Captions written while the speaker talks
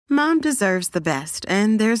Mom deserves the best,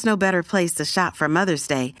 and there's no better place to shop for Mother's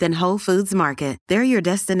Day than Whole Foods Market. They're your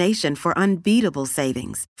destination for unbeatable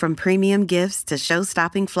savings, from premium gifts to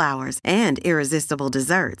show-stopping flowers and irresistible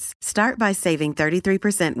desserts. Start by saving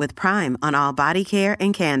 33% with Prime on all body care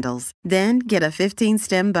and candles. Then get a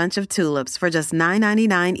 15-stem bunch of tulips for just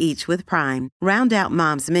 $9.99 each with Prime. Round out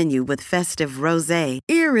Mom's menu with festive rosé,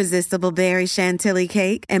 irresistible berry chantilly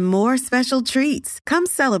cake, and more special treats. Come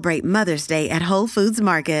celebrate Mother's Day at Whole Foods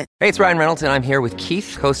Market. Hey, it's Ryan Reynolds, and I'm here with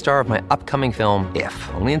Keith, co-star of my upcoming film, If,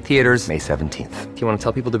 only in theaters May 17th. Do you want to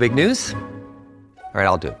tell people the big news? All right,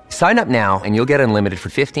 I'll do it. Sign up now and you'll get unlimited for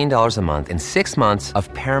 $15 a month and 6 months of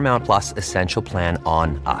Paramount Plus Essential Plan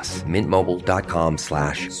on us.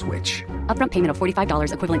 MintMobile.com/switch. Upfront payment of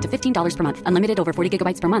 $45 equivalent to $15 per month. Unlimited over 40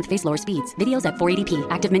 gigabytes per month. Face lower speeds. Videos at 480p.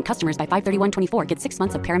 Active Mint customers by 531.24 get 6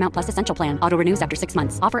 months of Paramount Plus Essential Plan. Auto renews after 6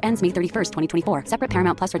 months. Offer ends May 31st, 2024. Separate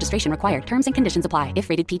Paramount Plus registration required. Terms and conditions apply if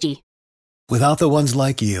rated PG. Without the ones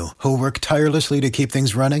like you, who work tirelessly to keep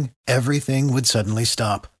things running, everything would suddenly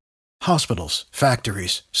stop. Hospitals,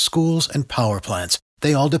 factories, schools, and power plants,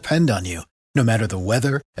 they all depend on you. No matter the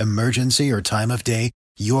weather, emergency, or time of day,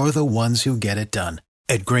 you're the ones who get it done.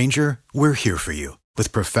 At Grainger, we're here for you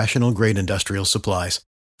with professional-grade industrial supplies.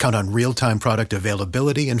 Count on real-time product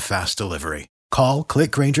availability and fast delivery. Call,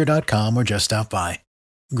 click Grainger.com, or just stop by.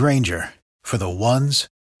 Grainger, for the ones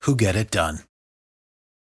who get it done.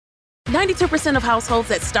 92% of households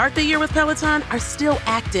that start the year with Peloton are still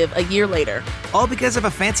active a year later. All because of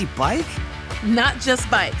a fancy bike? Not just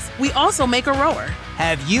bikes. We also make a rower.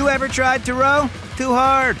 Have you ever tried to row? Too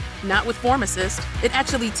hard. Not with Form Assist. It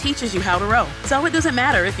actually teaches you how to row. So it doesn't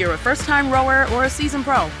matter if you're a first-time rower or a seasoned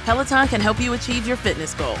pro. Peloton can help you achieve your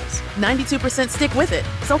fitness goals. 92% stick with it.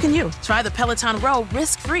 So can you. Try the Peloton Row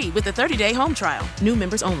risk-free with a 30-day home trial. New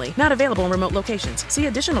members only. Not available in remote locations. See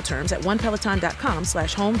additional terms at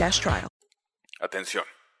onepeloton.com/home-trial. Atención.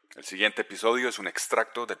 El siguiente episodio es un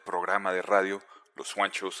extracto del programa de radio Los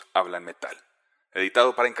Juanchos Hablan Metal,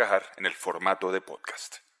 editado para encajar en el formato de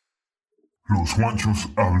podcast. Los Juanchos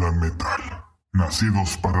Hablan Metal,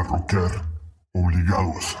 nacidos para rockear,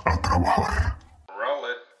 obligados a trabajar. Roll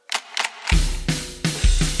it.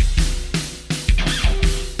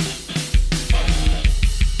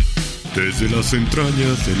 Desde las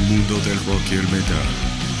entrañas del mundo del rock y el metal,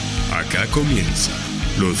 acá comienza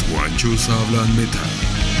Los Juanchos Hablan Metal.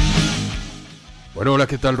 Bueno, hola,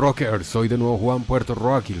 ¿qué tal, rockers? Soy de nuevo Juan Puerto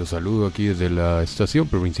Rock y los saludo aquí desde la estación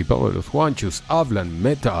principal de Los Juanchos Hablan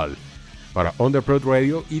Metal para Underprod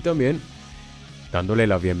Radio, y también dándole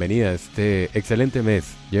la bienvenida a este excelente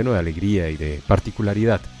mes lleno de alegría y de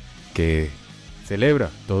particularidad que celebra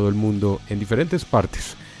todo el mundo en diferentes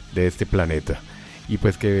partes de este planeta. Y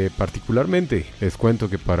pues que particularmente les cuento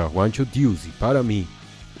que para Juancho Dius y para mí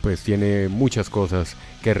pues tiene muchas cosas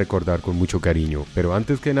que recordar con mucho cariño. Pero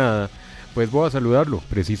antes que nada, pues voy a saludarlo,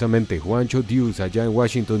 precisamente Juancho Dius allá en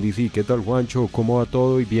Washington DC. ¿Qué tal, Juancho? ¿Cómo va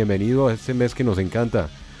todo? Y bienvenido a este mes que nos encanta,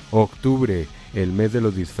 octubre, el mes de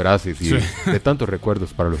los disfraces y sí, de tantos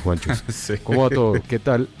recuerdos para los Juanchos. Sí. ¿Cómo va todo? ¿Qué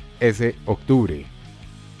tal ese octubre?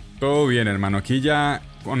 Todo bien, hermano. Aquí ya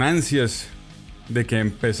con ansias de que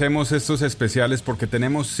empecemos estos especiales, porque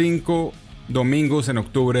tenemos 5 domingos en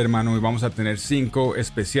octubre, hermano, y vamos a tener 5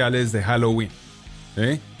 especiales de Halloween,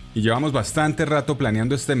 ¿eh? Y llevamos bastante rato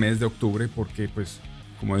planeando este mes de octubre porque, pues,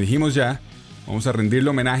 como dijimos ya, vamos a rendirle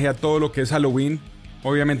homenaje a todo lo que es Halloween,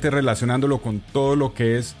 obviamente relacionándolo con todo lo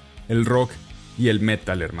que es el rock y el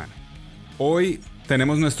metal, hermano. Hoy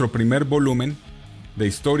tenemos nuestro primer volumen de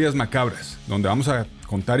historias macabras, donde vamos a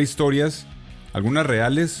contar historias, algunas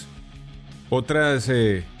reales, otras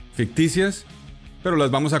ficticias, pero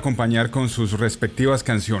las vamos a acompañar con sus respectivas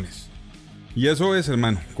canciones. Y eso es,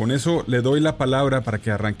 hermano, con eso le doy la palabra para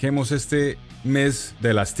que arranquemos este mes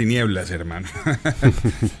de las tinieblas, hermano.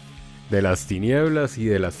 De las tinieblas y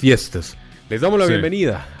de las fiestas. Les damos la Sí.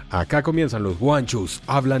 bienvenida. Acá comienzan los Juanchos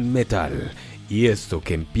Hablan Metal. Y esto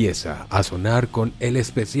que empieza a sonar con el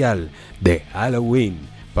especial de Halloween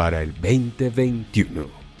para el 2021.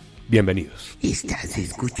 Bienvenidos. Estás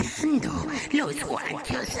escuchando Los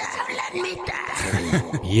Juanchos Hablan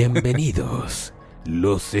Metal. Bienvenidos.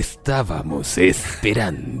 Los estábamos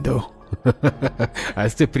esperando. A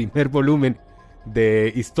este primer volumen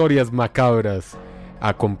de historias macabras,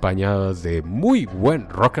 acompañadas de muy buen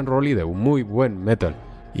rock and roll y de muy buen metal.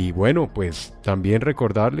 Y bueno, pues también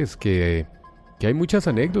recordarles que hay muchas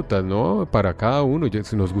anécdotas, ¿no? Para cada uno.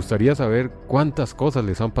 Nos gustaría saber cuántas cosas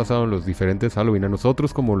les han pasado en los diferentes Halloween. A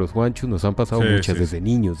nosotros, como los Juanchos, nos han pasado muchas, desde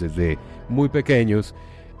niños, desde muy pequeños,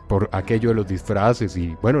 por aquello de los disfraces.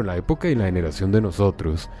 Y bueno, en la época y la generación de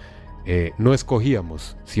nosotros, no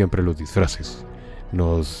escogíamos siempre los disfraces.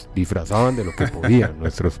 nos disfrazaban de lo que podían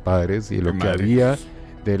nuestros padres y lo que había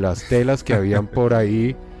de las telas que habían por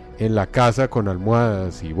ahí en la casa con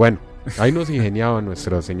almohadas. Y bueno, ahí nos ingeniaban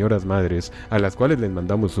nuestras señoras madres, a las cuales les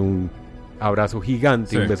mandamos un abrazo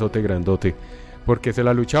gigante, un besote grandote, porque se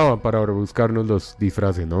la luchaban para buscarnos los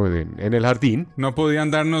disfraces, ¿no? En el jardín. No podían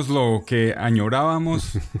darnos lo que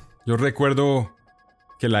añorábamos. Yo recuerdo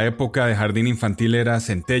que la época de jardín infantil era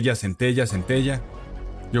centella, centella, centella.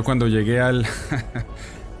 Yo cuando llegué al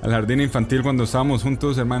jardín infantil, cuando estábamos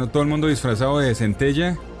juntos, hermano, todo el mundo disfrazado de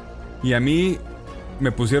centella, y a mí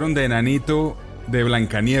me pusieron de enanito de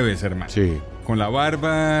Blancanieves, hermano. Sí. Con la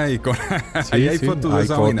barba y con... Sí, ahí hay sí, fotos de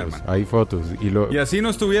esa vaina, hermano. Hay fotos. Y así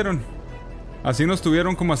nos tuvieron. Así nos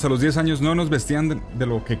tuvieron como hasta los 10 años. No nos vestían de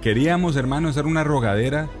lo que queríamos, hermano. Era una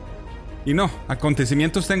rogadera. Y no,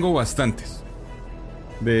 acontecimientos tengo bastantes.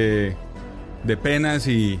 De penas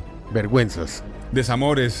y... vergüenzas.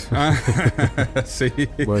 Desamores. Sí.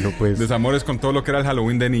 Bueno, pues... desamores con todo lo que era el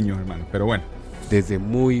Halloween de niño, hermano. Pero bueno. Desde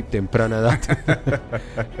muy temprana edad.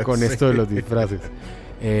 Con esto de los disfraces.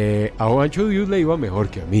 A Juancho Dios le iba mejor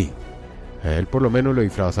que a mí. A él por lo menos lo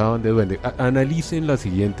disfrazaban de duende. Analicen la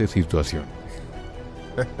siguiente situación.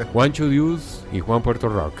 Juancho Dios y Juan Puerto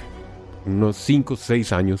Rock, unos 5 o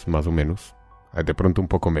 6 años más o menos, de pronto un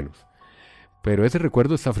poco menos, pero ese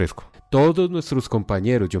recuerdo está fresco. Todos nuestros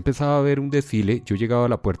compañeros, yo empezaba a ver un desfile, yo llegaba a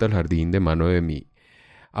la puerta del jardín de mano de mi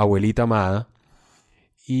abuelita amada,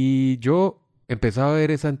 y yo empezaba a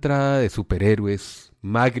ver esa entrada de superhéroes,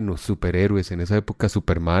 magnos superhéroes, en esa época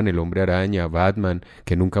Superman, el Hombre Araña, Batman,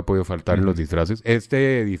 que nunca ha podido faltar en los disfraces.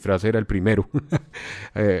 Este disfraz era el primero.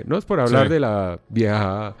 No es por hablar de la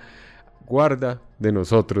vieja guarda de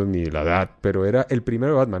nosotros, ni de la edad, pero era el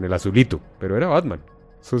primero Batman, el azulito, pero era Batman,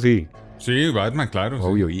 eso sí. Sí, Batman, claro.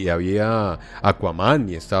 Obvio, sí. Y había Aquaman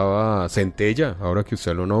y estaba Centella, ahora que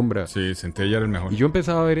usted lo nombra. Sí, Centella era el mejor. Y yo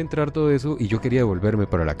empezaba a ver entrar todo eso y yo quería devolverme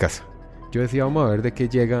para la casa. Yo decía, vamos a ver de qué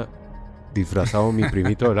llega disfrazado mi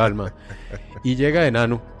primito del alma. Y llega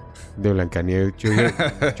enano de Blancanieves. Yo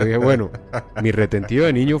dije, bueno, mi retentiva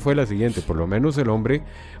de niño fue la siguiente: por lo menos el hombre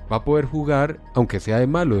va a poder jugar, aunque sea de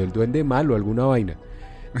malo, del duende malo, alguna vaina.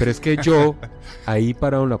 Pero es que yo, ahí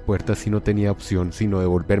parado en la puerta, sí no tenía opción sino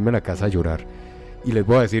devolverme a la casa a llorar. Y les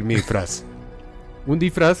voy a decir mi disfraz. Un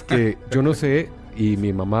disfraz que yo no sé, y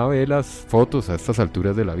mi mamá ve las fotos a estas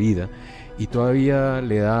alturas de la vida y todavía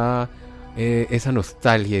le da esa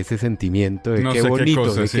nostalgia, ese sentimiento de no qué bonito, qué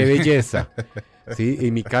cosa, de qué belleza. ¿Sí?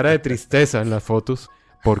 Y mi cara de tristeza en las fotos,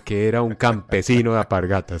 porque era un campesino de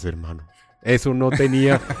alpargatas, hermano. Eso no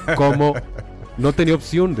tenía no tenía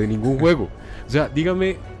opción de ningún juego. O sea,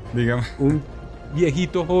 dígame. Un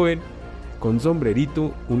viejito joven con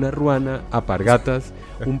sombrerito, una ruana, alpargatas,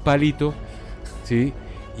 un palito, ¿sí?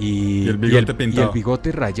 Y el bigote pintado. Y el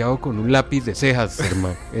bigote rayado con un lápiz de cejas,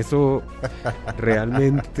 hermano. Eso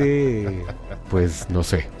realmente, pues no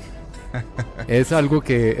sé. Es algo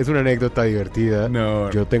que es una anécdota divertida. No.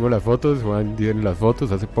 Yo tengo las fotos, Juan tiene las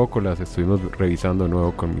fotos. Hace poco las estuvimos revisando de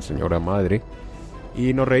nuevo con mi señora madre.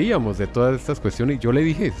 Y nos reíamos de todas estas cuestiones. Y yo le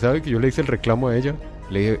dije, ¿sabe que yo le hice el reclamo a ella?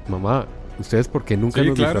 Le dije, mamá, ¿ustedes por qué nunca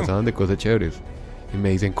nos disfrazaban de cosas chéveres? Y me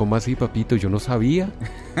dicen, ¿cómo así, papito? Yo no sabía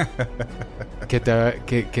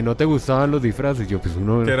que no te gustaban los disfraces. Yo, pues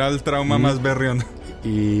uno... Que era el trauma más berrión.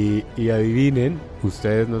 Y adivinen,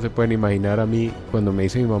 ustedes no se pueden imaginar a mí cuando me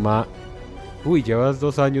dice mi mamá, uy, llevas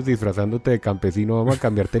 2 años disfrazándote de campesino, vamos a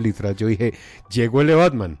cambiarte el disfraz. Yo dije, llegó el de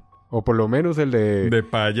Batman, o por lo menos el de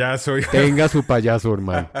payaso. Tenga su payaso,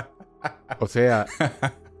 hermano. O sea...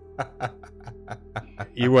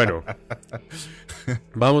 Y bueno,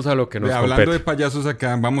 vamos a lo que nos compete. Hablando de payasos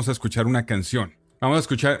acá, vamos a escuchar una canción.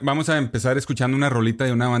 Vamos a empezar escuchando una rolita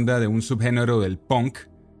de una banda de un subgénero del punk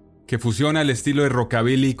que fusiona el estilo de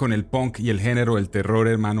rockabilly con el punk y el género del terror,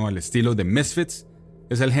 hermano, al estilo de Misfits.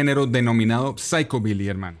 Es el género denominado psychobilly,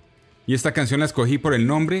 hermano. Y esta canción la escogí por el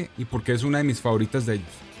nombre y porque es una de mis favoritas de ellos.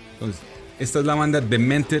 Entonces, esta es la banda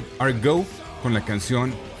Demented Are Go con la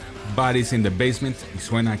canción Bodies in the Basement y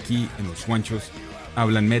suena aquí en Los Juanchos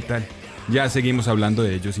Hablan Metal. Ya seguimos hablando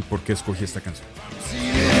de ellos y por qué escogí esta canción.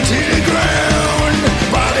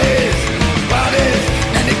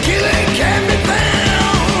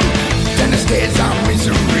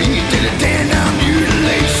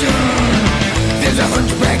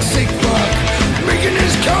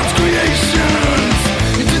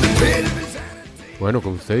 Bueno,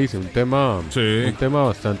 como usted dice, un tema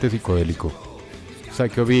bastante psicodélico.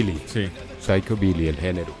 Psychobilly. Sí. Psychobilly, el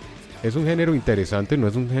género. Es un género interesante, no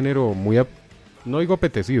es un género muy... no digo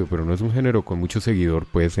apetecido, pero no es un género con mucho seguidor,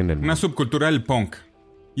 pues, en el mundo. Una subcultura del punk.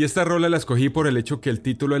 Y esta rola la escogí por el hecho que el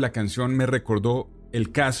título de la canción me recordó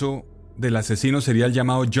el caso del asesino serial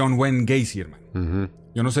llamado John Wayne Gacy, hermano. Uh-huh.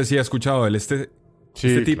 Yo no sé si ha escuchado de él.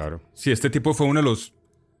 Claro. Sí, este tipo fue uno de los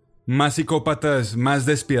más psicópatas, más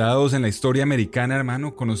despiadados en la historia americana,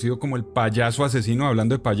 hermano. Conocido como el payaso asesino,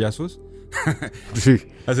 hablando de payasos. Sí.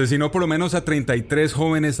 Asesinó por lo menos a 33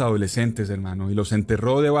 jóvenes adolescentes, hermano. Y los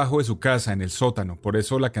enterró debajo de su casa, en el sótano. Por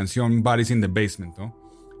eso la canción Bodies in the Basement, ¿no?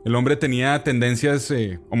 El hombre tenía tendencias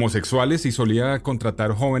homosexuales y solía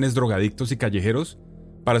contratar jóvenes drogadictos y callejeros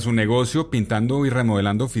para su negocio, pintando y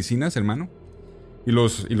remodelando oficinas, hermano. Y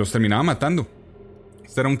los terminaba matando.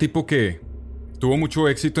 Este era un tipo que tuvo mucho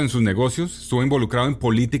éxito en sus negocios. Estuvo involucrado en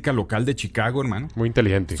política local de Chicago, hermano. Muy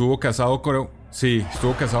inteligente. Estuvo casado, creo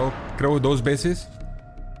 2 veces.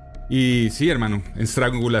 Y sí, hermano,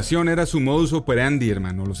 estrangulación era su modus operandi,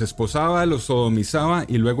 hermano. Los esposaba, los sodomizaba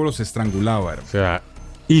y luego los estrangulaba, hermano. O sea,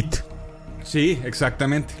 It. Sí,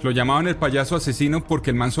 exactamente. Lo llamaban el payaso asesino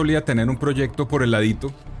porque el man solía tener un proyecto por el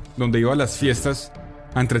ladito donde iba a las fiestas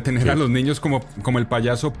a entretener a los niños como el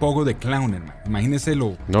payaso Pogo de Clown, hermano. Imagínese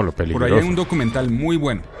lo peligroso. Por ahí hay un documental muy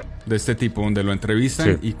bueno de este tipo donde lo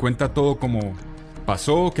entrevistan y cuenta todo cómo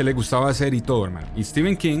pasó, qué le gustaba hacer y todo, hermano. Y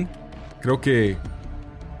Stephen King creo que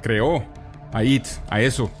creó a It, a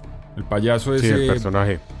eso, el payaso ese, el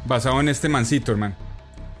personaje basado en este mancito, hermano.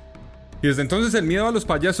 Y desde entonces el miedo a los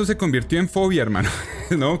payasos se convirtió en fobia, hermano.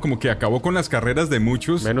 ¿No? Como que acabó con las carreras de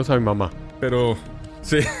muchos. Menos a mi mamá. Pero,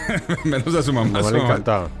 sí, menos a su mamá. A mi mamá le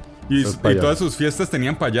encantaba. Y todas sus fiestas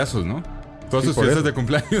tenían payasos, ¿no? Todas sus fiestas de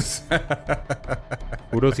cumpleaños.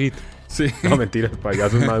 Puro It. Sí. No, mentiras,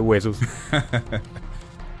 payasos más huesos.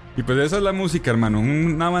 Y pues esa es la música, hermano.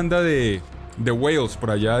 Una banda de Wales,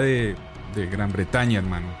 por allá de Gran Bretaña,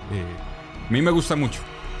 hermano. A mí me gusta mucho.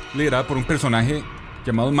 Liderada por un personaje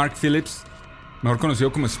llamado Mark Phillips, mejor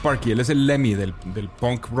conocido como Sparky. Él es el Lemmy del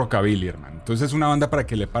punk rockabilly, hermano. Entonces es una banda para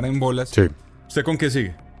que le paren bolas. Sí. ¿Usted con qué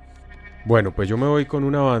sigue? Bueno, pues yo me voy con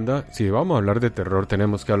una banda. Si vamos a hablar de terror,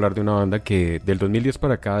 tenemos que hablar de una banda que del 2010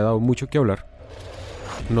 para acá ha dado mucho que hablar.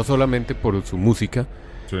 No solamente por su música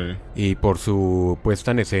y por su puesta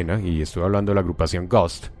en escena. Y estoy hablando de la agrupación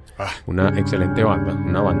Ghost. Una excelente banda,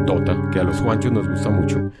 una bandota que a los Juanchos nos gusta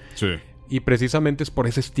mucho. Sí. Y precisamente es por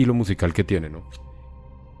ese estilo musical que tiene, ¿no?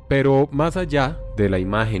 Pero más allá de la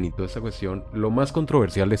imagen y toda esta cuestión, lo más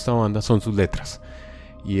controversial de esta banda son sus letras.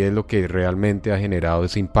 Y es lo que realmente ha generado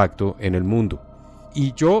ese impacto en el mundo.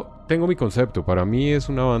 Y yo tengo mi concepto. Para mí es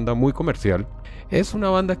una banda muy comercial. Es una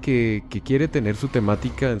banda que quiere tener su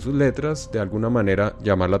temática en sus letras, de alguna manera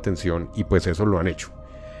llamar la atención. Y pues eso lo han hecho.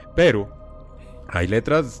 Pero hay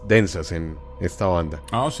letras densas en esta banda.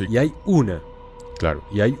 Sí. Y hay una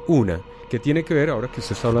que tiene que ver, ahora que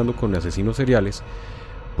usted está hablando con asesinos seriales,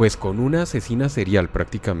 pues con una asesina serial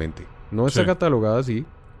prácticamente. No está catalogada así,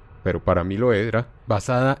 pero para mí lo era.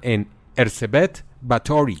 Basada en Elizabeth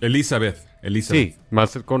Bathory. Elizabeth. Sí,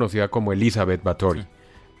 más conocida como Elizabeth Bathory. Sí.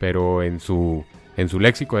 Pero en su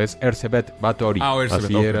léxico es Elizabeth Bathory.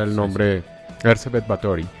 Así era el nombre. Elizabeth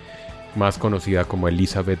Bathory. Más conocida como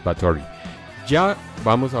Elizabeth Bathory. Ya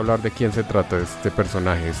vamos a hablar de quién se trata de este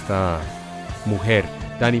personaje, esta mujer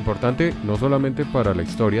tan importante no solamente para la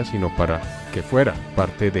historia, sino para que fuera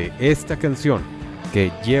parte de esta canción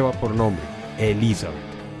que lleva por nombre Elizabeth,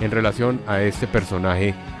 en relación a este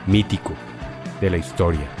personaje mítico de la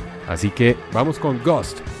historia. Así que vamos con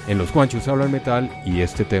Ghost en Los Juanchos Hablan Metal y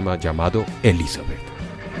este tema llamado Elizabeth.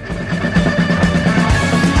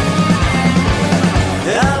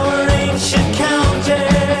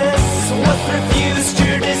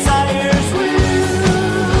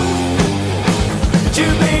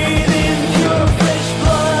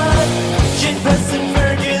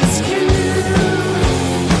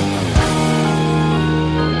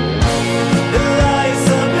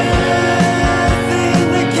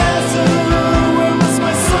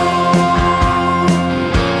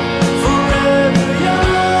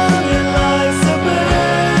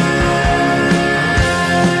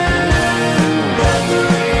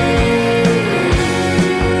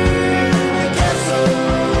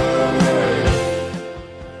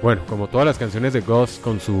 Bueno, como todas las canciones de Ghost,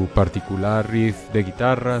 con su particular riff de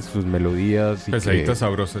guitarra, sus melodías pesaditas,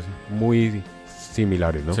 sabrosas, muy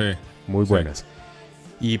similares, ¿no? Sí. Muy buenas.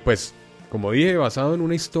 Y pues, como dije, basado en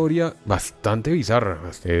una historia bastante bizarra.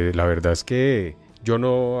 La verdad es que yo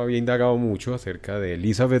no había indagado mucho acerca de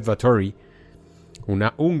Elizabeth Bathory,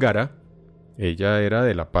 una húngara. Ella era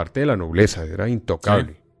de la parte de la nobleza, era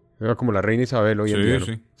intocable. Era como la reina Isabel hoy en día, ¿no?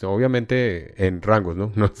 O sea, obviamente en rangos,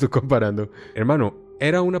 ¿no? No estoy comparando. Hermano,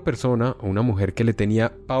 era una persona, una mujer que le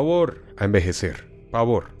tenía pavor a envejecer.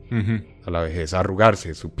 Pavor a la vejez, a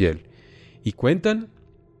arrugarse su piel. Y cuentan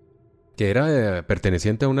que era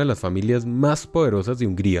perteneciente a una de las familias más poderosas de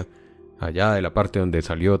Hungría allá de la parte donde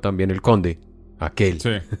salió también el conde, aquel.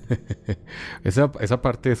 Sí. Esa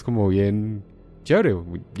parte es como bien chévere,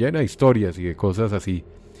 llena de historias y de cosas así.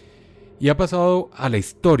 Y ha pasado a la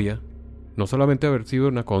historia, no solamente haber sido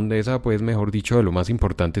una condesa, pues mejor dicho, de lo más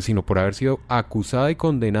importante, sino por haber sido acusada y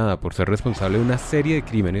condenada por ser responsable de una serie de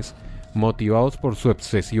crímenes motivados por su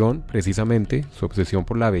obsesión, precisamente, su obsesión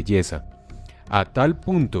por la belleza. A tal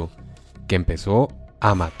punto que empezó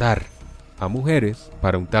a matar a mujeres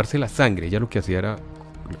para untarse la sangre. Ella lo que hacía era,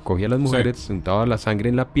 cogía a las mujeres, se untaba la sangre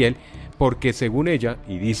en la piel, porque según ella,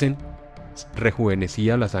 y dicen,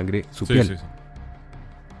 rejuvenecía la sangre su piel. Sí.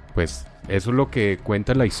 Pues eso es lo que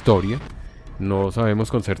cuenta la historia. No sabemos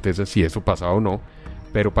con certeza si eso pasaba o no,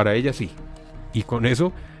 pero para ella sí. Y con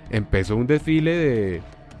eso empezó un desfile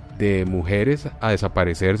de mujeres a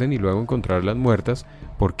desaparecerse y luego encontrarlas muertas,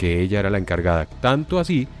 porque ella era la encargada. Tanto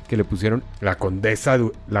así que le pusieron la condesa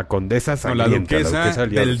sangrienta, la duquesa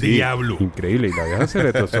del diablo. Increíble, y la vieja se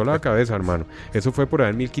le tostó la cabeza, hermano. Eso fue por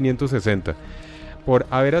ahí en 1560, por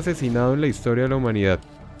haber asesinado en la historia de la humanidad.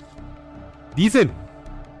 Dicen,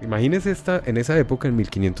 imagínense en esa época, en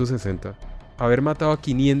 1560, haber matado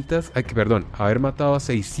haber matado a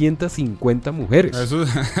 650 mujeres. Eso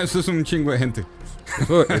es un chingo de gente.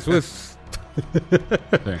 Eso es...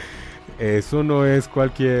 Sí. Eso no es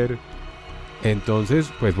cualquier...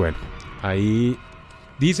 Entonces, pues bueno, ahí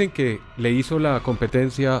dicen que le hizo la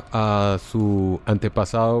competencia a su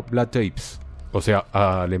antepasado Vlad Tepes, o sea,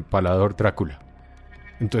 al empalador Drácula.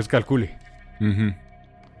 Entonces calcule,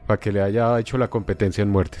 para que le haya hecho la competencia en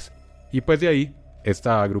muertes. Y pues de ahí,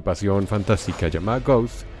 esta agrupación fantástica llamada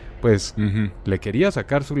Ghost, pues le quería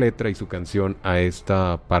sacar su letra y su canción a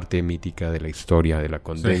esta parte mítica de la historia de la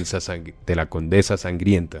condesa, de la condesa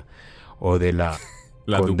sangrienta, o de la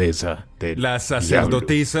condesa del la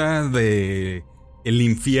sacerdotisa de el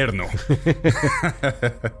infierno.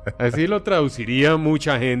 Así lo traduciría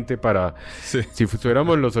mucha gente para... Sí. Si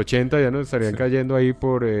fuéramos en los 80 ya nos estarían cayendo ahí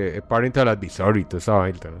por Parental Advisory y toda esa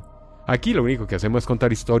vaina, ¿no? Aquí lo único que hacemos es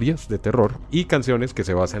contar historias de terror y canciones que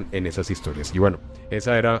se basan en esas historias. Y bueno,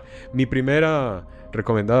 esa era mi primera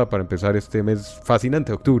recomendada para empezar este mes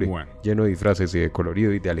fascinante de octubre, lleno de disfraces y de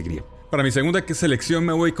colorido y de alegría. Para mi segunda selección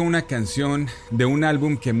me voy con una canción de un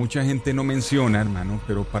álbum que mucha gente no menciona, hermano,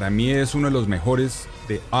 pero para mí es uno de los mejores,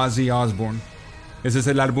 de Ozzy Osbourne. Ese es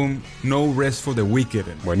el álbum No Rest for the Wicked.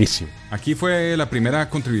 Hermano. Buenísimo. Aquí fue la primera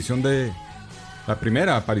aparición de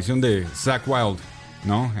Zakk Wylde,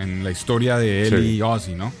 ¿no? En la historia de él y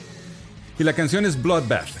Ozzy, ¿no? Y la canción es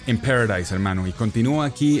Bloodbath in Paradise, hermano. Y continúa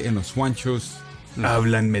aquí en Los Juanchos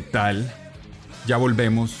Hablan Metal. Ya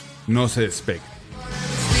volvemos, no se despeguen.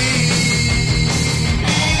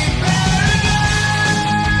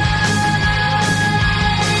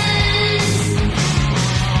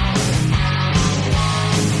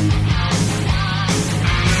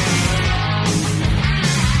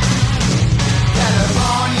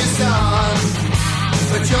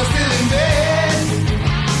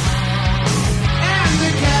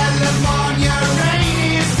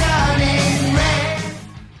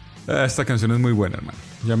 Esta canción es muy buena, hermano.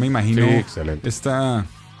 Ya me imagino. Sí, excelente. Esta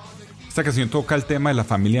canción toca el tema de la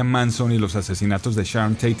familia Manson y los asesinatos de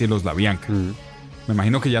Sharon Tate y los LaBianca. Me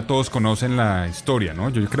imagino que ya todos conocen la historia, ¿no?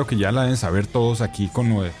 Yo creo que ya la deben saber todos aquí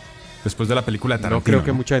después de la película de Tarantino. No creo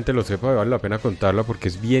que mucha gente lo sepa, vale la pena contarla porque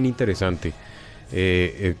es bien interesante.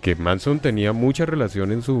 Que Manson tenía mucha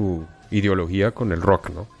relación en su ideología con el rock,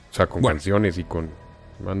 ¿no? O sea, con canciones y con...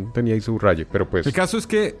 tenía ahí su raye, pero pues... El caso es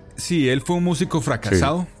que, sí, él fue un músico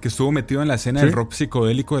fracasado que estuvo metido en la escena del rock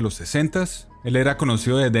psicodélico de los 60s. Él era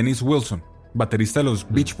conocido de Dennis Wilson, baterista de los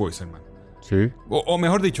Beach Boys, hermano. Sí. O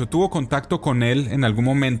mejor dicho, tuvo contacto con él en algún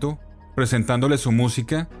momento, presentándole su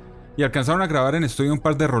música, y alcanzaron a grabar en estudio un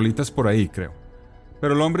par de rolitas por ahí, creo.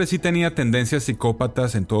 Pero el hombre sí tenía tendencias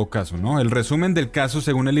psicópatas en todo caso, ¿no? El resumen del caso,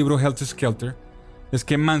 según el libro Helter Skelter, es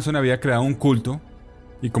que Manson había creado un culto,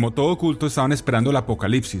 y como todo culto estaban esperando el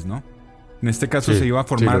apocalipsis, ¿no? En este caso se iba a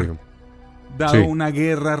formar, dado una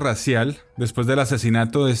guerra racial después del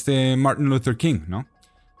asesinato de Martin Luther King, ¿no?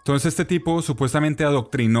 Entonces este tipo supuestamente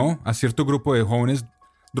adoctrinó a cierto grupo de jóvenes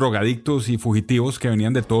drogadictos y fugitivos que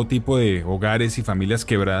venían de todo tipo de hogares y familias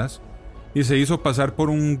quebradas, y se hizo pasar por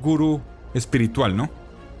un gurú espiritual, ¿no?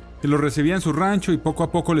 Y los recibía en su rancho y poco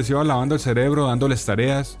a poco les iba lavando el cerebro, dándoles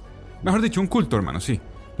tareas. Mejor dicho, un culto, hermano, sí.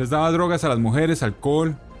 Les daba drogas a las mujeres,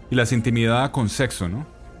 alcohol, y las intimidaba con sexo, ¿no?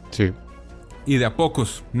 Sí. Y de a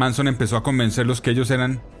pocos, Manson empezó a convencerlos que ellos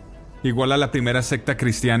eran igual a la primera secta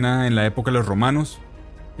cristiana en la época de los romanos.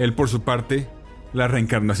 Él, por su parte, la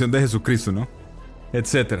reencarnación de Jesucristo, ¿no?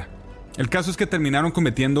 Etcétera. El caso es que terminaron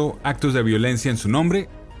cometiendo actos de violencia en su nombre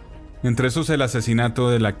Entre esos el asesinato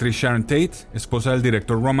de la actriz Sharon Tate, esposa del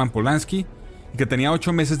director Roman Polanski, que tenía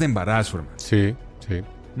 8 meses de embarazo, hermano. Sí.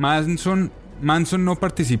 Manson no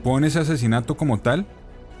participó en ese asesinato como tal,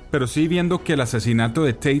 pero sí, viendo que el asesinato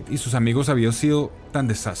de Tate y sus amigos había sido tan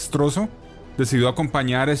desastroso, decidió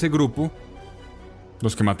acompañar a ese grupo,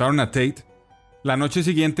 los que mataron a Tate, la noche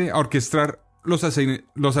siguiente a orquestar los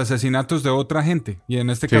asesinatos de otra gente. Y en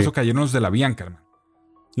este caso cayeron los de la Bianca, hermano.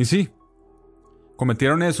 Y sí,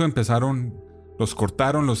 cometieron eso, los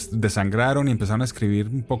cortaron, los desangraron y empezaron a escribir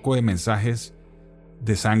un poco de mensajes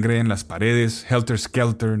de sangre en las paredes, helter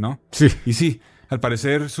skelter, ¿no? Sí. Y sí, al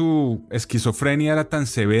parecer su esquizofrenia era tan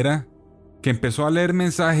severa que empezó a leer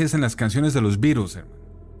mensajes en las canciones de los Beatles, hermano.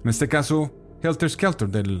 En este caso, Helter Skelter,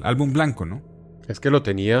 del álbum blanco, ¿no? Es que él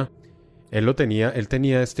tenía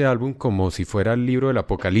este álbum como si fuera el libro del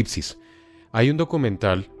apocalipsis. Hay un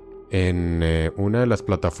documental en una de las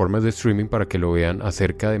plataformas de streaming para que lo vean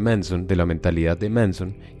acerca de Manson, de la mentalidad de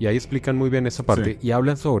Manson, y ahí explican muy bien esa parte y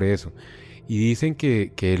hablan sobre eso. Y dicen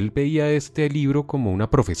que él veía este libro como una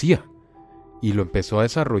profecía y lo empezó a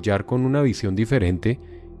desarrollar con una visión diferente,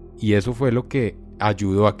 y eso fue lo que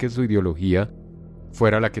ayudó a que su ideología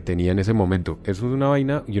fuera la que tenía en ese momento. Eso es una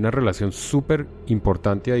vaina y una relación súper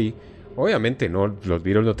importante ahí. Obviamente no, los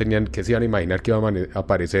Beatles no tenían que se iban a imaginar que iba a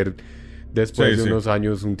aparecer después de unos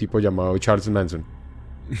años un tipo llamado Charles Manson.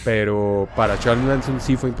 Pero para Charles Manson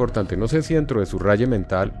sí fue importante. No sé si dentro de su raya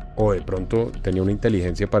mental o de pronto tenía una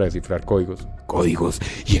inteligencia para descifrar códigos.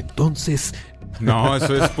 Y entonces... No,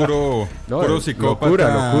 eso es puro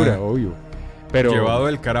psicópata. Locura, obvio. Pero, llevado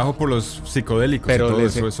del carajo por los psicodélicos, pero y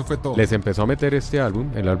todo eso fue todo. Les empezó a meter este álbum,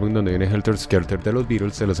 el álbum donde viene Helter Skelter de los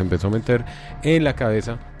Beatles, se los empezó a meter en la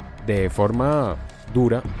cabeza de forma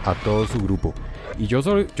dura a todo su grupo. Y yo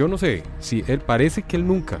no sé, si él parece que él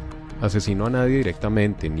nunca asesinó a nadie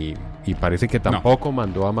directamente, y parece que tampoco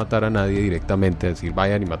mandó a matar a nadie directamente, decir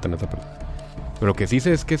vayan y matan a esa persona. Pero lo que sí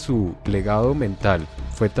sé es que su legado mental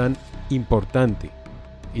fue tan importante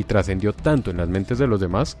y trascendió tanto en las mentes de los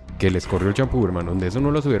demás que les corrió el champú, hermano. Donde eso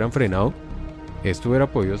no los hubieran frenado, esto hubiera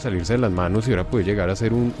podido salirse de las manos y hubiera podido llegar a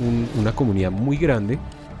ser una comunidad muy grande,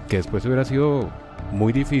 que después hubiera sido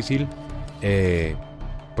muy difícil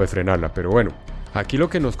pues frenarla. Pero bueno, aquí lo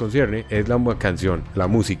que nos concierne es la canción, la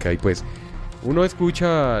música. Y pues uno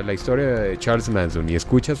escucha la historia de Charles Manson y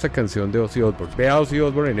escucha esta canción de Ozzy Osbourne. Ve a Ozzy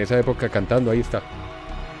Osbourne en esa época cantando, ahí está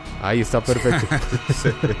perfecto.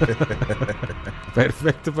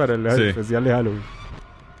 Perfecto para el especial de Halloween.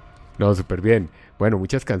 No, súper bien. Bueno,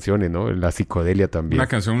 muchas canciones, ¿no? La psicodelia también. Una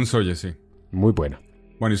canción, un soye, sí. Muy buena.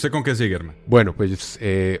 Bueno, ¿y usted con qué sigue, hermano? Bueno, pues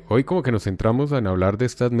hoy como que nos centramos en hablar de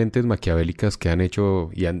estas mentes maquiavélicas que han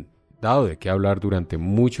hecho y han dado de qué hablar durante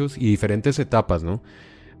muchos y diferentes etapas, ¿no?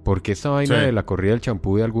 Porque esta vaina de la corrida del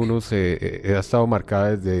champú de algunos ha estado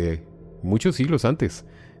marcada desde muchos siglos antes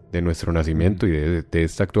de nuestro nacimiento y de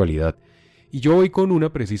esta actualidad. Y yo voy con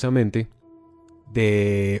una precisamente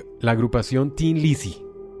de la agrupación Thin Lizzy.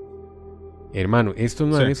 Hermano, estos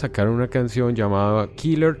manes sacaron una canción llamada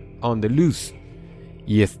Killer on the Loose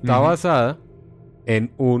y está basada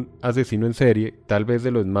en un asesino en serie, tal vez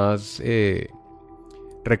de los más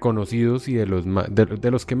reconocidos y de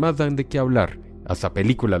los que más dan de qué hablar. Hasta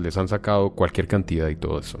películas les han sacado cualquier cantidad y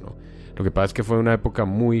todo eso, ¿no? Lo que pasa es que fue una época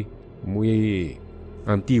muy, muy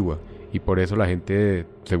antigua y por eso la gente,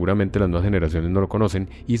 seguramente las nuevas generaciones no lo conocen,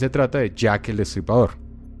 y se trata de Jack el Destripador.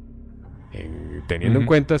 Teniendo en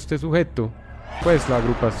cuenta este sujeto, pues la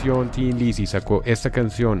agrupación Thin Lizzy sacó esta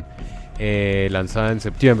canción lanzada en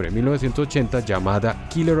septiembre de 1980 llamada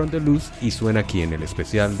Killer on the Loose y suena aquí en el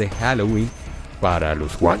especial de Halloween para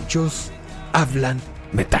los guanchos hablan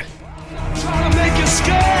metal.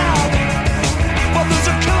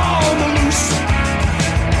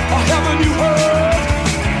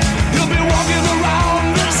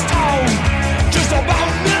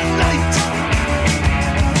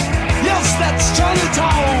 That's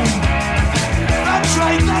Chinatown. That's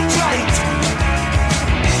right. Now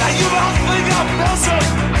you don't think I'm present,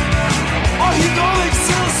 or you don't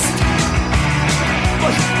exist.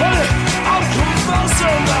 But honey, I'm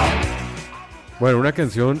confessing now. Bueno, una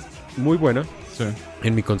canción muy buena. Sí.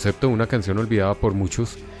 En mi concepto, una canción olvidada por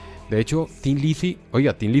muchos. De hecho, Thin Lizzy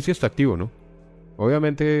está activo, ¿no?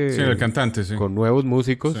 Obviamente. Sí, el cantante, sí. Con nuevos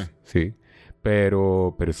músicos, sí.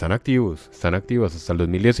 Pero están activos hasta el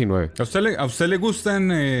 2019. ¿A usted le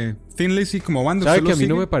gustan Thin Lizzy como banda? ¿Sabe que a mí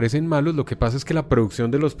no me parecen malos? Lo que pasa es que la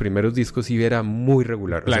producción de los primeros discos sí era muy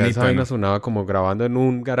regular. Planita, esa vaina sonaba como grabando en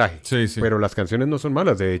un garaje. Sí. Pero las canciones no son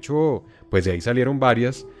malas. De hecho, pues de ahí salieron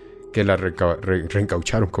varias que las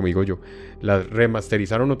reencaucharon, como digo yo. Las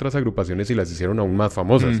remasterizaron otras agrupaciones y las hicieron aún más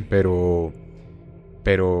famosas. Pero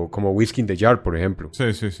pero como Whiskey in the Jar, por ejemplo.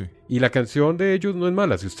 Sí. Y la canción de ellos no es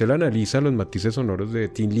mala. Si usted la analiza, los matices sonoros de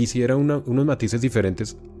Thin Lizzy eran unos matices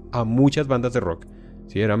diferentes a muchas bandas de rock.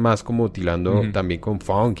 Sí, era más como tilando también con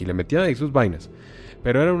funk y le metían ahí sus vainas.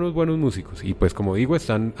 Pero eran unos buenos músicos. Y pues como digo,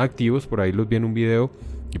 están activos. Por ahí los vi en un video.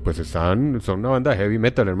 Y pues son una banda de heavy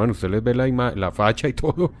metal, hermano. Usted les ve la facha y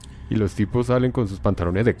todo. Y los tipos salen con sus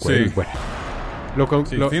pantalones de cuero. Sí. Y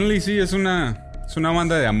bueno. Thin Lizzy es una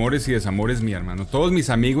banda de amores y desamores, mi hermano. Todos mis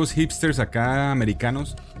amigos hipsters acá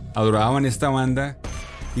americanos adoraban esta banda.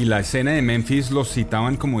 Y la escena de Memphis los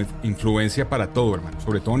citaban como influencia para todo, hermano.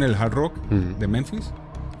 Sobre todo en el hard rock de Memphis.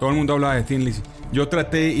 Todo el mundo hablaba de Thin Lizzy. Yo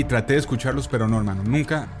traté de escucharlos, pero no, hermano.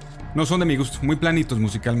 Nunca. No son de mi gusto. Muy planitos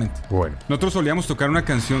musicalmente. Bueno. Nosotros solíamos tocar una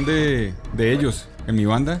canción de ellos en mi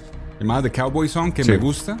banda, llamada The Cowboy Song, que me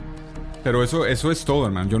gusta. Pero eso es todo,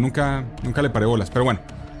 hermano. Yo nunca le paré bolas. Pero bueno.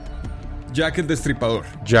 Jack el Destripador.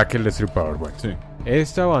 Bueno. Sí.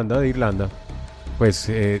 Esta banda de Irlanda,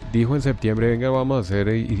 pues dijo en septiembre, venga, vamos a hacer...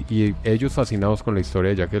 Y ellos, fascinados con la historia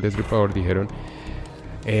de Jack el Destripador, dijeron,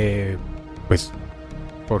 pues,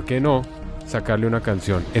 ¿por qué no sacarle una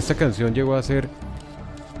canción? Esta canción llegó a ser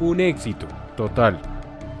un éxito total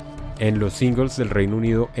en los singles del Reino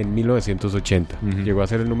Unido en 1980. Llegó a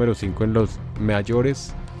ser el número 5 en los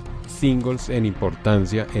mayores singles en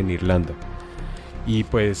importancia en Irlanda. Y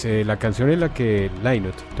pues la canción en la que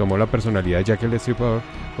Lynott tomó la personalidad de Jack el Destripador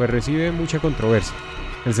pues recibe mucha controversia.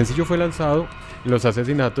 El sencillo fue lanzado en los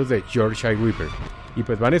asesinatos de George I. Ripper. Y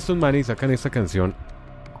pues van estos manes y sacan esta canción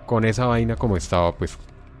con esa vaina como estaba. Pues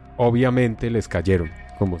obviamente les cayeron,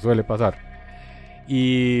 como suele pasar.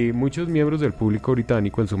 Y muchos miembros del público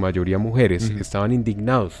británico, en su mayoría mujeres, estaban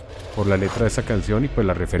indignados por la letra de esa canción y pues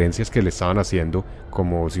las referencias que le estaban haciendo,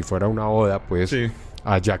 como si fuera una oda pues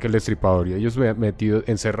a Jack el Destripador. Y ellos metidos,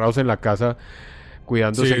 encerrados en la casa,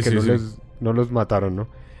 cuidándose no los mataron, ¿no?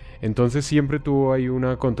 Entonces siempre tuvo ahí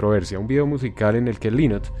una controversia. Un video musical en el que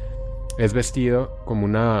Lynott es vestido como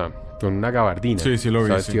con una gabardina. Sí, lo vi.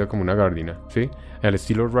 Está vestida como una gabardina, ¿sí? Al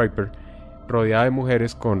estilo Ripper, rodeada de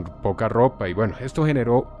mujeres con poca ropa. Y bueno, esto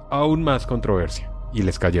generó aún más controversia y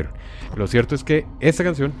les cayeron. Lo cierto es que esta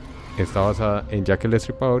canción está basada en Jack el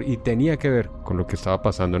Destripador y tenía que ver con lo que estaba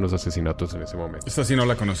pasando en los asesinatos en ese momento. Esta sí no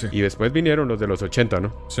la conocí. Y después vinieron los de los 80,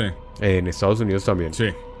 ¿no? Sí. En Estados Unidos también. Sí.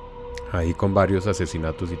 Ahí con varios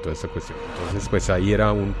asesinatos y toda esta cuestión. Entonces pues ahí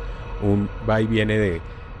era un va y viene de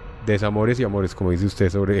desamores y amores, como dice usted,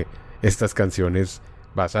 sobre estas canciones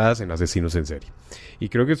basadas en asesinos en serie. Y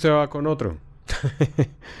creo que usted va con otro.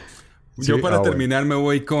 Yo para terminar me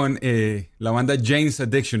voy con la banda Jane's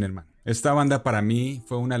Addiction, hermano. Esta banda para mí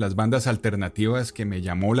fue una de las bandas alternativas que me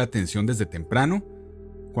llamó la atención desde temprano.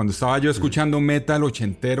 Cuando estaba yo escuchando metal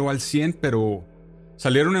ochentero al 100, pero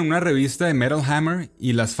salieron en una revista de Metal Hammer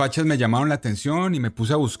y las fachas me llamaron la atención y me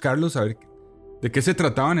puse a buscarlos a ver de qué se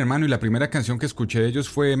trataban, hermano. Y la primera canción que escuché de ellos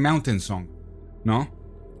fue Mountain Song, ¿no?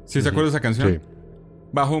 ¿Sí se acuerda de esa canción? Sí.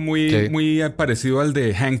 Bajo muy parecido al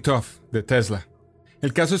de Hang Tough de Tesla.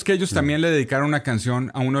 El caso es que ellos también le dedicaron una canción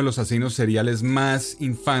a uno de los asesinos seriales más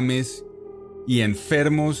infames y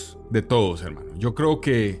enfermos de todos, hermano. Yo creo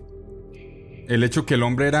que el hecho que el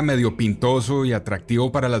hombre era medio pintoso y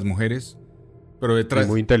atractivo para las mujeres, pero detrás... Y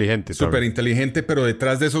muy inteligente. Súper inteligente, pero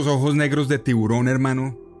detrás de esos ojos negros de tiburón,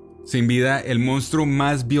 hermano, sin vida, el monstruo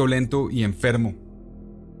más violento y enfermo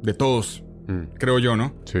de todos, creo yo,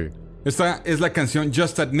 ¿no? Sí. Esta es la canción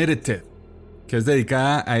Just Admit It, Ted, que es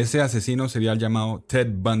dedicada a ese asesino serial llamado Ted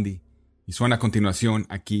Bundy. Y suena a continuación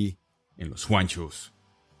aquí en Los Juanchos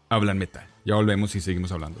Hablan Metal. Ya volvemos y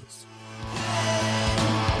seguimos hablando de esto.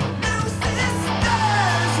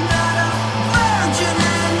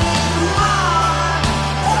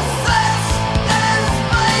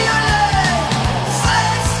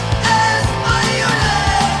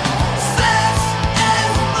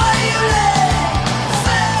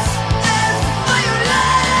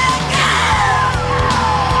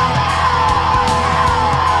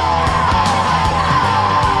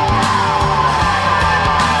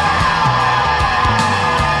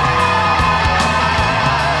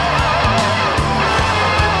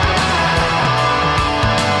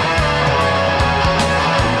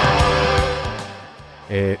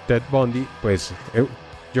 Ted Bundy, pues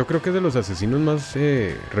yo creo que es de los asesinos más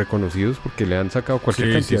reconocidos porque le han sacado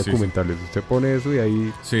cualquier cantidad de documentales. Usted pone eso y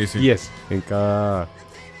ahí 10 en cada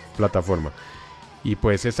plataforma. Y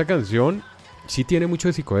pues esta canción sí tiene mucho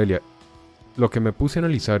de psicodelia. Lo que me puse a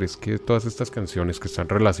analizar es que todas estas canciones que están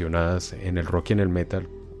relacionadas en el rock y en el metal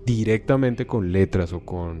directamente con letras o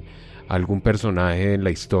con algún personaje en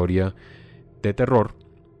la historia de terror,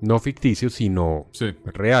 no ficticio sino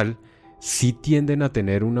real, sí tienden a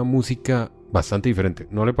tener una música bastante diferente,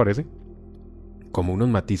 ¿no le parece? Como unos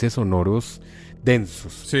matices sonoros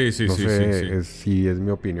densos. Sí. Sí, es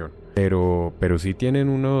mi opinión. Pero sí tienen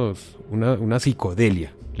una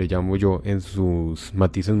psicodelia, le llamo yo, en sus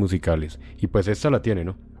matices musicales. Y pues esta la tiene,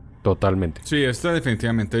 ¿no? Totalmente. Sí, esta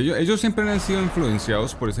definitivamente. Ellos siempre han sido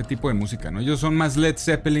influenciados por ese tipo de música, ¿no? Ellos son más Led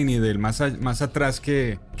Zeppelin y del más atrás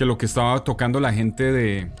que lo que estaba tocando la gente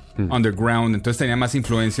de Underground. Entonces tenía más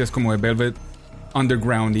influencias como de Velvet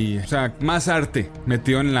Underground y, o sea, más arte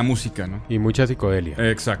metido en la música, ¿no? Y mucha psicodelia.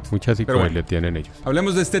 Exacto. Mucha psicodelia tienen ellos.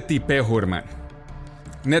 Hablemos de este tipejo, hermano.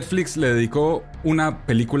 Netflix le dedicó una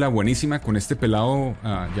película buenísima con este pelado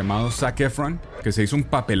llamado Zac Efron, que se hizo un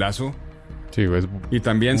papelazo. Sí, y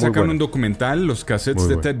también sacaron un documental, Los Cassettes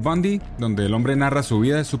de Ted Bundy, donde el hombre narra su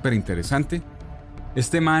vida, es súper interesante.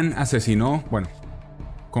 Este man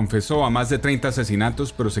confesó a más de 30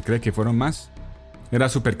 asesinatos, pero se cree que fueron más. Era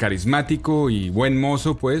súper carismático y buen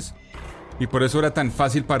mozo, pues, y por eso era tan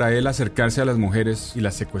fácil para él acercarse a las mujeres y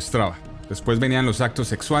las secuestraba. Después venían los actos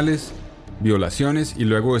sexuales, violaciones y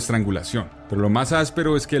luego estrangulación. Pero lo más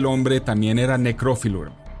áspero es que el hombre también era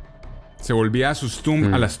necrófilo. Se volvía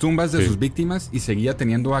a las tumbas de sus víctimas y seguía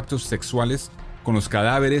teniendo actos sexuales con los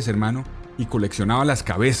cadáveres, hermano, y coleccionaba las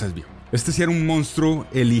cabezas, viejo. Este sí era un monstruo,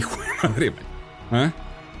 el hijo de madre. ¿Ah?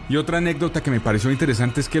 Y otra anécdota que me pareció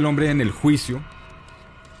interesante es que el hombre en el juicio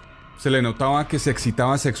se le notaba que se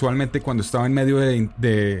excitaba sexualmente cuando estaba en medio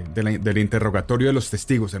del interrogatorio de los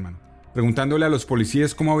testigos, hermano. Preguntándole a los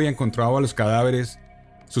policías cómo había encontrado a los cadáveres,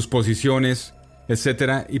 sus posiciones,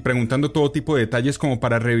 etcétera, y preguntando todo tipo de detalles como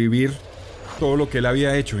para revivir todo lo que él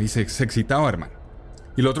había hecho, y se excitaba, hermano.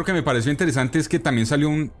 Y lo otro que me pareció interesante es que también salió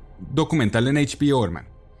un documental en HBO, hermano.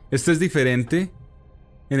 Este es diferente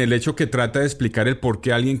en el hecho que trata de explicar el por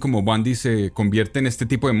qué alguien como Bundy se convierte en este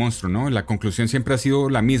tipo de monstruo, ¿no? La conclusión siempre ha sido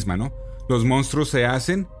la misma, ¿no? Los monstruos se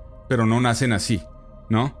hacen, pero no nacen así,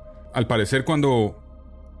 ¿no? Al parecer, cuando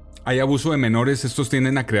hay abuso de menores, estos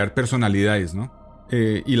tienden a crear personalidades, ¿no?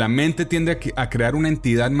 Y la mente tiende a crear una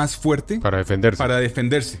entidad más fuerte para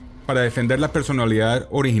defenderse, para defender la personalidad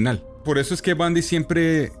original. Por eso es que Bundy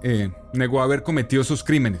siempre negó haber cometido esos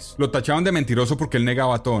crímenes. Lo tachaban de mentiroso porque él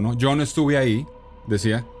negaba todo, ¿no? Yo no estuve ahí,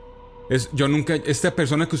 decía. Esta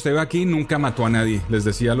persona que usted ve aquí nunca mató a nadie, les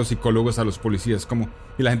decía a los psicólogos, a los policías,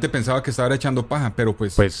 y la gente pensaba que estaba echando paja, pero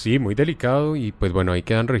pues sí, muy delicado, y pues bueno, ahí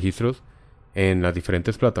quedan registros en las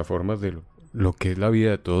diferentes plataformas de lo que es la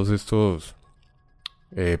vida de todos estos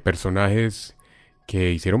personajes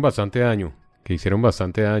que hicieron bastante daño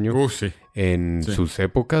en sus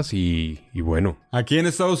épocas y bueno. Aquí en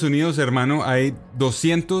Estados Unidos, hermano, hay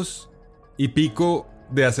 200 y pico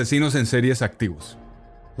de asesinos en series activos.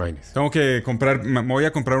 Tengo que me voy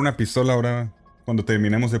a comprar una pistola ahora cuando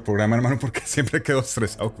terminemos el programa, hermano, porque siempre quedo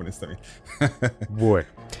estresado con esta vida. Bueno,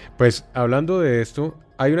 pues hablando de esto,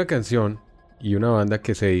 hay una canción y una banda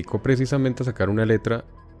que se dedicó precisamente a sacar una letra.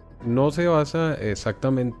 No se basa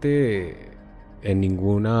exactamente en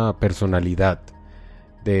ninguna personalidad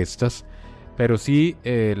de estas, pero sí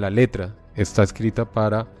la letra está escrita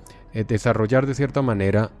para desarrollar de cierta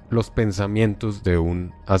manera los pensamientos de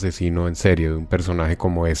un asesino en serie, de un personaje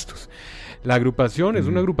como estos. La agrupación es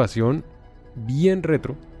una agrupación bien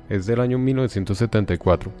retro, es del año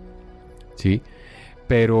 1974, ¿sí?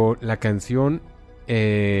 Pero la canción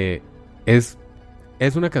es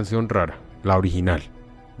una canción rara, la original.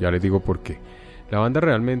 Ya les digo por qué. La banda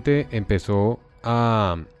realmente empezó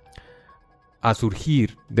a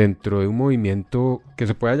surgir dentro de un movimiento que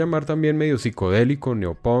se puede llamar también medio psicodélico,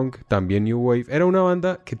 neopunk, también new wave. Era una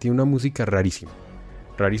banda que tiene una música rarísima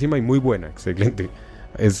y muy buena, excelente.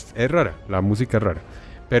 Es rara, la música es rara.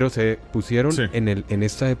 Pero se pusieron en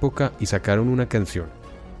esta época y sacaron una canción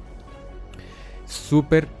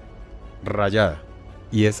súper rayada.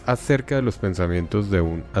 Y es acerca de los pensamientos de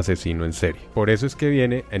un asesino en serie. Por eso es que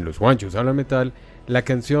viene en Los Juanchos Hablan Metal la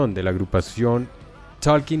canción de la agrupación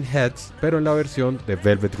Talking Heads, pero en la versión de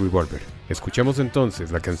Velvet Revolver. Escuchemos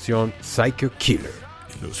entonces la canción Psycho Killer.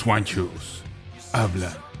 Los Juanchos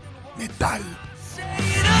Hablan Metal.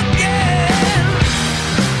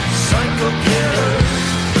 Psycho Killer,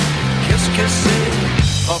 kiss kissing,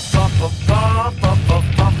 fa fa fa fa fa fa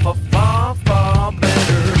fa fa fa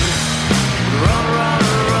better. Run, run,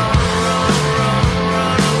 run, run, run,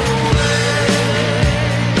 run away.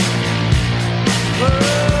 Oh,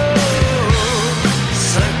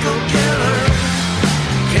 psycho killer,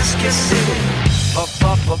 kiss, kissing, fa,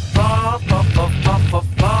 fa, fa, fa, fa, fa, fa, fa,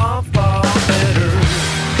 fa, fa, better.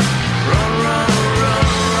 Run, run.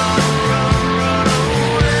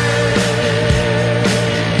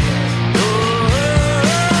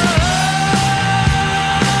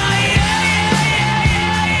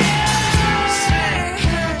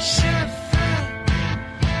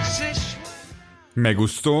 Me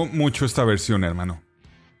gustó mucho esta versión, hermano.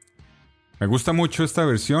 Me gusta mucho esta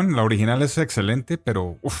versión. La original es excelente,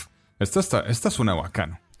 pero esta suena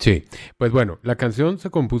bacano. Sí, pues bueno, la canción se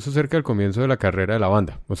compuso cerca del comienzo de la carrera de la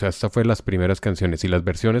banda. O sea, estas fueron las primeras canciones. Y las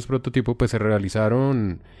versiones prototipo pues se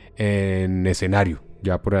realizaron en escenario,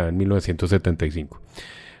 ya por allá en 1975.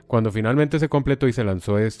 Cuando finalmente se completó y se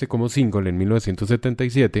lanzó como single en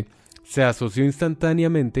 1977, se asoció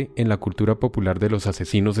instantáneamente en la cultura popular de los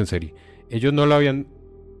asesinos en serie. Ellos no lo habían,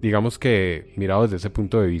 digamos que, mirado desde ese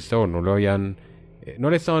punto de vista, o no lo habían, no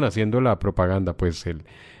le estaban haciendo la propaganda, pues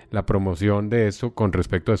la promoción de eso con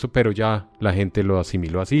respecto a eso, pero ya la gente lo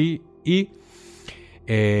asimiló así y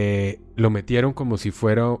lo metieron como si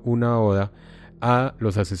fuera una oda a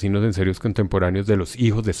los asesinos en serie contemporáneos de los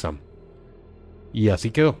hijos de Sam. Y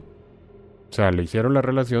así quedó. O sea, le hicieron la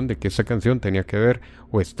relación de que esa canción tenía que ver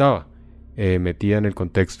o estaba metida en el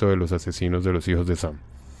contexto de los asesinos de los hijos de Sam.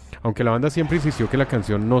 Aunque la banda siempre insistió que la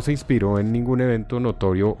canción no se inspiró en ningún evento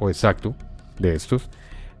notorio o exacto de estos,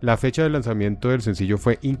 la fecha de lanzamiento del sencillo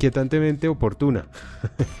fue inquietantemente oportuna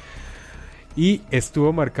y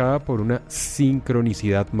estuvo marcada por una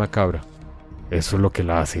sincronicidad macabra. Eso es lo que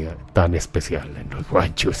la hace tan especial en Los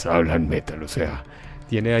Juanchos Hablan Metal. O sea,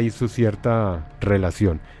 tiene ahí su cierta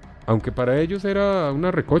relación. Aunque para ellos era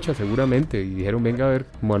una recocha seguramente. Y dijeron, venga a ver,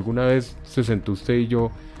 como alguna vez se sentó usted y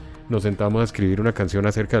yo, nos sentamos a escribir una canción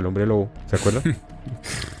acerca del hombre lobo. ¿Se acuerdan?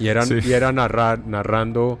 Y era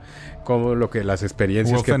narrando como las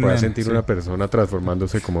experiencias que puede sentir una persona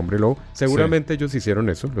transformándose como hombre lobo. Seguramente ellos hicieron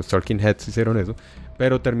eso, los Talking Heads hicieron eso.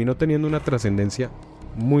 Pero terminó teniendo una trascendencia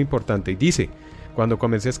muy importante. Y dice, cuando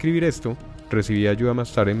comencé a escribir esto, recibí ayuda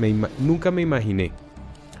más tarde, nunca me imaginé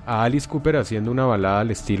a Alice Cooper haciendo una balada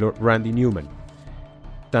al estilo Randy Newman.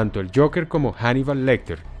 Tanto el Joker como Hannibal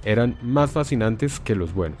Lecter eran más fascinantes que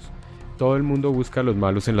los buenos. Todo el mundo busca a los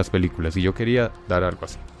malos en las películas y yo quería dar algo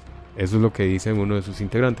así. Eso es lo que dice uno de sus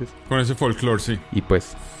integrantes. Con ese folclore, sí. Y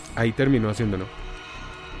pues ahí terminó haciéndolo.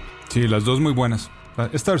 Sí, las dos muy buenas.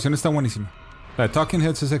 Esta versión está buenísima. La de Talking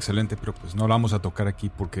Heads es excelente, pero pues no la vamos a tocar aquí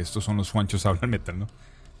porque estos son los Juanchos Hablan Metal, ¿no?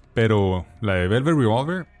 Pero la de Velvet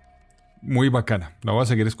Revolver, muy bacana. La voy a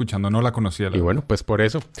seguir escuchando, no la conocía. Y bueno, pues por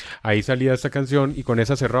eso, ahí salía esta canción y con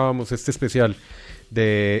esa cerrábamos este especial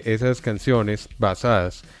de esas canciones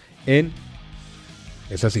basadas en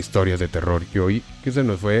esas historias de terror. Y hoy que se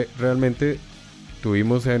nos fue, realmente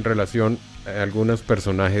tuvimos en relación a algunos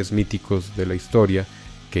personajes míticos de la historia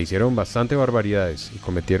que hicieron bastante barbaridades y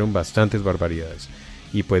cometieron bastantes barbaridades.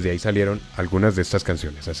 Y pues de ahí salieron algunas de estas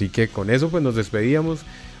canciones. Así que con eso pues nos despedíamos,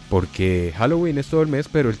 porque Halloween es todo el mes,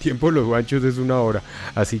 pero el tiempo de los Juanchos es una hora.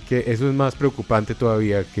 Así que eso es más preocupante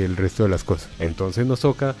todavía que el resto de las cosas. Entonces nos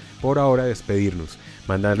toca por ahora despedirnos.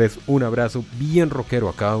 Mandarles un abrazo bien rockero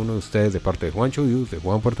a cada uno de ustedes de parte de Juancho Dios, de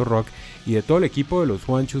Juan Puerto Rock y de todo el equipo de los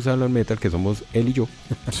Juanchos Hablan Metal, que somos él y yo.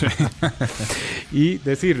 Sí. Y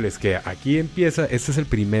decirles que aquí empieza, este es el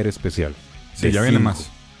primer especial. Sí, ya viene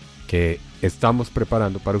más. Que estamos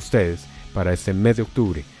preparando para ustedes para este mes de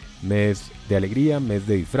octubre. Mes de alegría, mes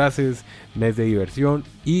de disfraces, mes de diversión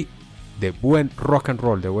y de buen rock and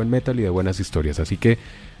roll, de buen metal y de buenas historias. Así que,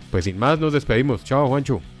 pues sin más, nos despedimos. Chao,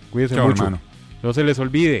 Juancho. Cuídense mucho. Hermano. No se les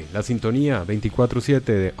olvide la sintonía 24/7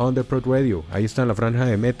 de Underprod Radio. Ahí está en la franja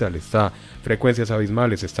de metal, está Frecuencias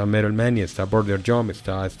Abismales, está Metal Mania, está Border Jump,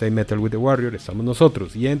 está Stay Metal with the Warrior, estamos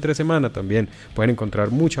nosotros. Y entre semana también pueden encontrar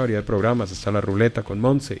mucha variedad de programas. Está La Ruleta con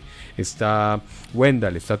Monse, está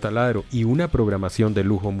Wendell, está Taladro y una programación de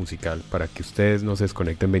lujo musical para que ustedes no se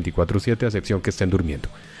desconecten 24/7 a excepción que estén durmiendo.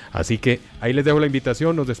 Así que ahí les dejo la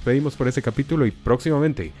invitación, nos despedimos por este capítulo y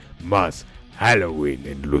próximamente más Halloween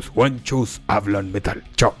en Los Juanchos Hablan Metal.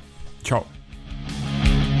 Chao. Chao.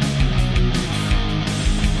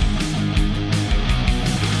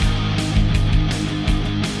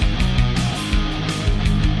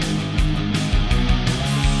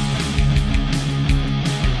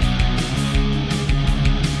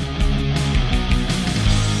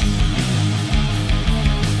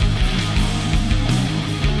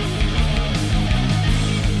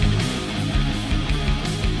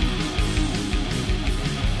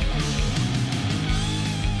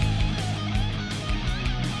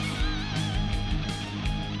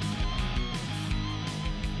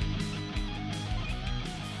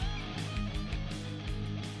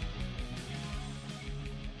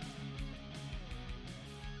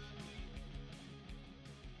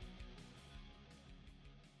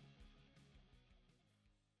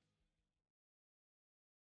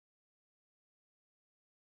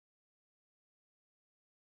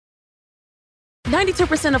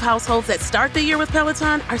 .92% of households that start the year with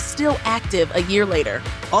Peloton are still active a year later.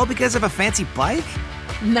 All because of a fancy bike?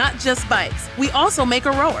 Not just bikes. We also make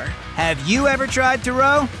a rower. Have you ever tried to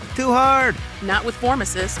row? Too hard. Not with Form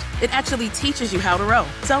Assist. It actually teaches you how to row.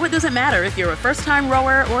 So it doesn't matter if you're a first-time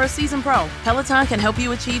rower or a seasoned pro. Peloton can help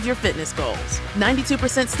you achieve your fitness goals.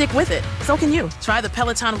 92% stick with it. So can you. Try the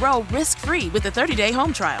Peloton Row risk-free with a 30-day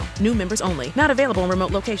home trial. New members only. Not available in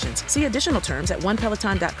remote locations. See additional terms at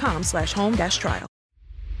onepeloton.com/home-trial.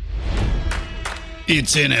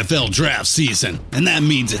 It's NFL draft season, and that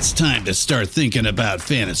means it's time to start thinking about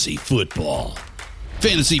fantasy football.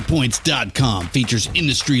 FantasyPoints.com features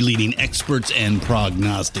industry-leading experts and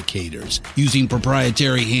prognosticators using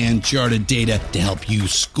proprietary hand-charted data to help you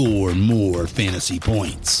score more fantasy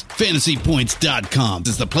points. FantasyPoints.com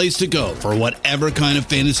is the place to go for whatever kind of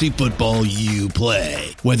fantasy football you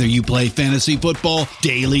play. Whether you play fantasy football,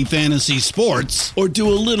 daily fantasy sports, or do a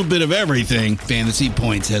little bit of everything, Fantasy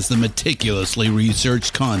Points has the meticulously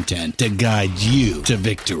researched content to guide you to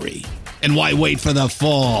victory. And why wait for the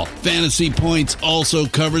fall? Fantasy Points also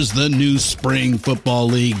covers the new spring football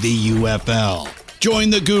league, the UFL.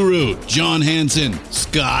 Join the guru, John Hansen,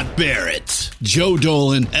 Scott Barrett, Joe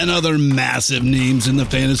Dolan, and other massive names in the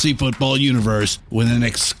fantasy football universe with an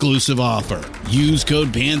exclusive offer. Use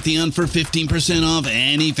code Pantheon for 15% off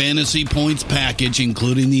any Fantasy Points package,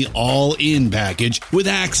 including the all-in package, with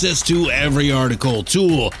access to every article,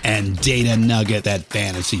 tool, and data nugget that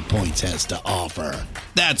Fantasy Points has to offer.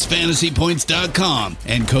 That's FantasyPoints.com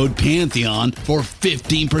and code Pantheon for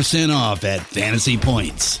 15% off at Fantasy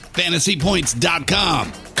Points.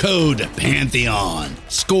 FantasyPoints.com, code Pantheon.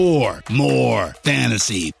 Score more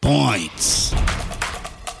fantasy points.